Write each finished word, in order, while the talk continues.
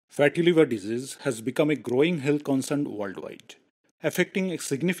Fatty liver disease has become a growing health concern worldwide, affecting a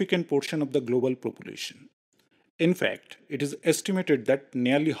significant portion of the global population. In fact, it is estimated that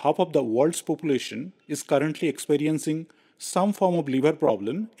nearly half of the world's population is currently experiencing some form of liver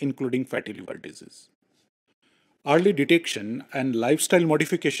problem, including fatty liver disease. Early detection and lifestyle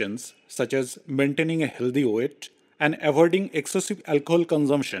modifications, such as maintaining a healthy weight and avoiding excessive alcohol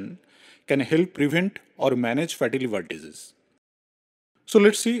consumption, can help prevent or manage fatty liver disease. So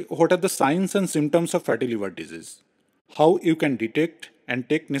let's see what are the signs and symptoms of fatty liver disease, how you can detect and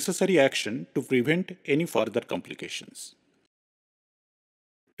take necessary action to prevent any further complications.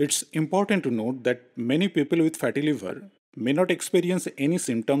 It's important to note that many people with fatty liver may not experience any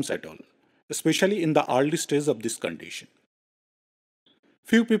symptoms at all, especially in the early stage of this condition.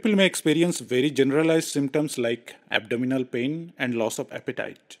 Few people may experience very generalized symptoms like abdominal pain and loss of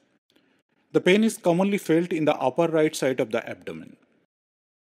appetite. The pain is commonly felt in the upper right side of the abdomen.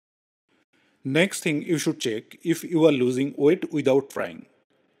 Next thing you should check if you are losing weight without trying.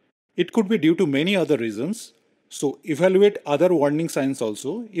 It could be due to many other reasons, so evaluate other warning signs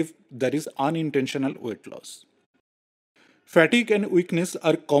also if there is unintentional weight loss. Fatigue and weakness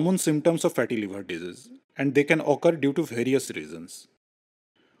are common symptoms of fatty liver disease, and they can occur due to various reasons.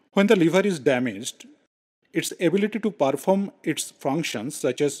 When the liver is damaged, its ability to perform its functions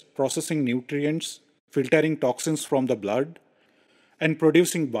such as processing nutrients, filtering toxins from the blood, and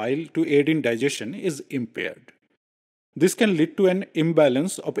producing bile to aid in digestion is impaired. This can lead to an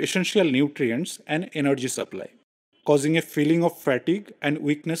imbalance of essential nutrients and energy supply, causing a feeling of fatigue and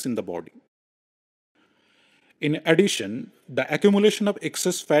weakness in the body. In addition, the accumulation of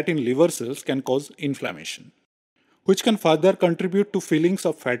excess fat in liver cells can cause inflammation, which can further contribute to feelings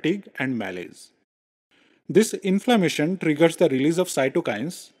of fatigue and malaise. This inflammation triggers the release of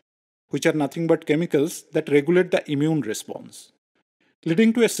cytokines, which are nothing but chemicals that regulate the immune response,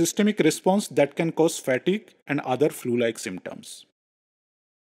 leading to a systemic response that can cause fatigue and other flu-like symptoms.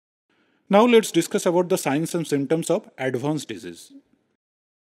 Now let's discuss about the signs and symptoms of advanced disease.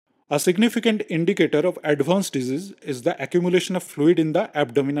 A significant indicator of advanced disease is the accumulation of fluid in the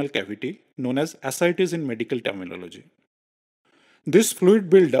abdominal cavity, known as ascites in medical terminology. This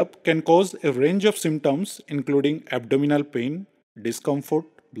fluid buildup can cause a range of symptoms including abdominal pain, discomfort,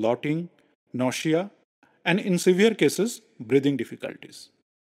 bloating, nausea, and in severe cases, breathing difficulties.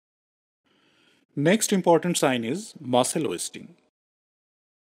 Next important sign is muscle wasting.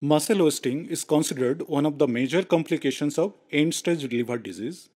 Muscle wasting is considered one of the major complications of end-stage liver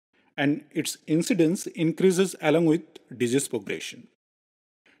disease, and its incidence increases along with disease progression.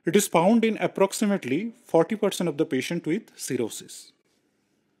 It is found in approximately 40% of the patient with cirrhosis.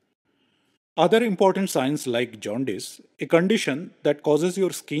 Other important signs like jaundice, a condition that causes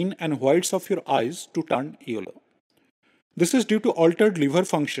your skin and whites of your eyes to turn yellow. This is due to altered liver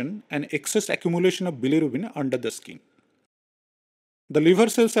function and excess accumulation of bilirubin under the skin. The liver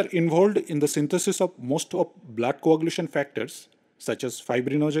cells are involved in the synthesis of most of blood coagulation factors such as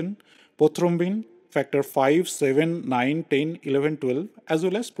fibrinogen, prothrombin, factor 5, 7, 9, 10, 11, 12, as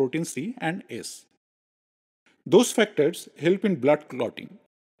well as protein C and S. Those factors help in blood clotting.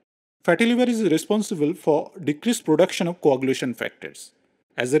 Fatty liver is responsible for decreased production of coagulation factors.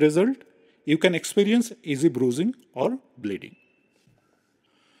 As a result, you can experience easy bruising or bleeding.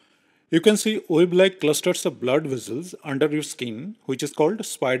 You can see web-like clusters of blood vessels under your skin, which is called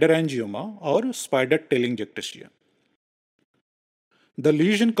spider angioma or spider telangiectasia. The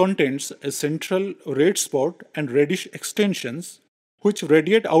lesion contains a central red spot and reddish extensions which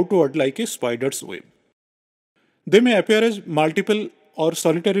radiate outward like a spider's web. They may appear as multiple or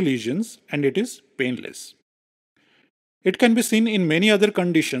solitary lesions and it is painless. It can be seen in many other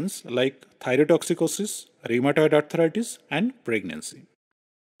conditions like thyrotoxicosis, rheumatoid arthritis, and pregnancy.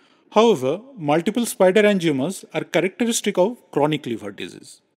 However, multiple spider angiomas are characteristic of chronic liver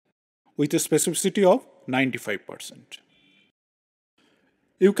disease with a specificity of 95%.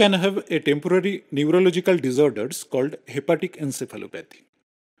 You can have a temporary neurological disorders called hepatic encephalopathy.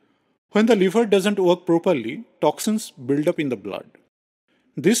 When the liver doesn't work properly, toxins build up in the blood.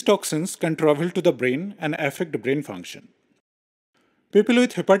 These toxins can travel to the brain and affect brain function. People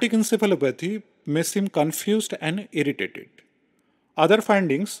with hepatic encephalopathy may seem confused and irritated. Other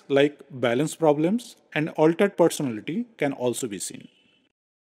findings like balance problems and altered personality can also be seen.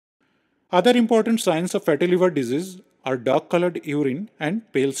 Other important signs of fatty liver disease are dark-colored urine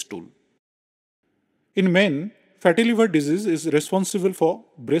and pale stool. In men, fatty liver disease is responsible for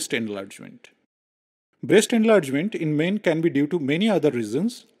breast enlargement. Breast enlargement in men can be due to many other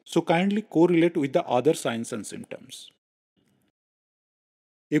reasons, so kindly correlate with the other signs and symptoms.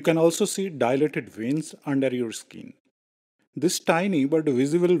 You can also see dilated veins under your skin. These tiny but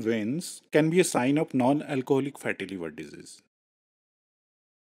visible veins can be a sign of non-alcoholic fatty liver disease.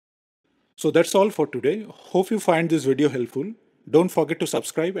 So that's all for today. Hope you find this video helpful. Don't forget to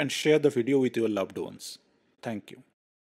subscribe and share the video with your loved ones. Thank you.